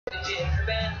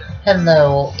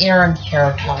Hello, Aaron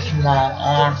here talking about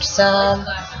autism.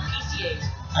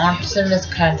 Autism is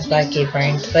kind of like a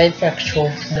brain-to-brain sexual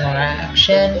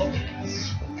interaction,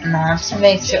 and autism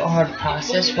makes it hard to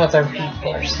process what other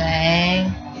people are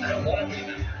saying.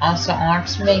 Also,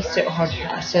 autism makes it hard to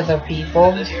process other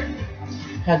people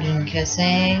hugging and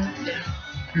kissing.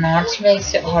 And autism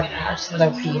makes it hard to process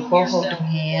other people holding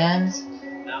hands.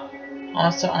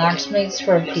 Also, autism makes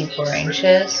for people are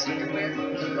anxious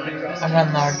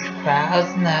around large crowds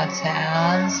and loud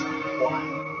sounds.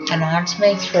 And autism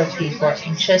makes for people are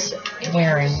anxious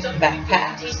wearing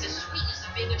backpacks.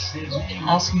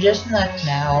 Also, just like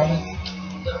now,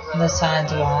 the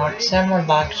signs of autism are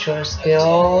lack of social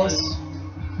skills,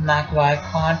 lack of eye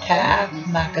contact,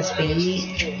 lack of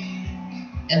speech,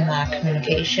 and lack of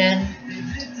communication.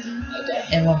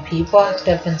 And when people act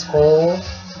up in school,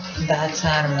 that's a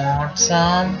sign of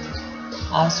autism.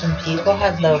 Also, when people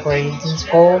have low grades in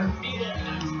school,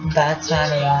 that's a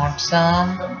sign of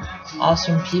autism.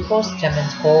 Also, when people stim in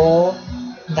school,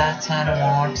 that's a sign of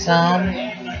autism.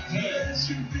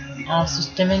 Also,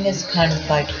 stimming is kind of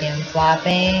like hand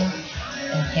flapping,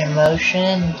 and hand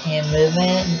motion, and hand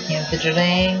movement, and hand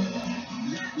fidgeting.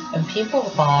 And people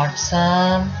with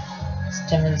autism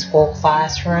stim in school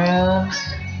classrooms,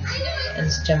 and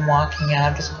stim walking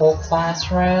out of school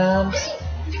classrooms.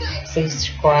 Please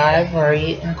subscribe,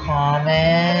 rate, and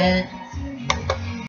comment.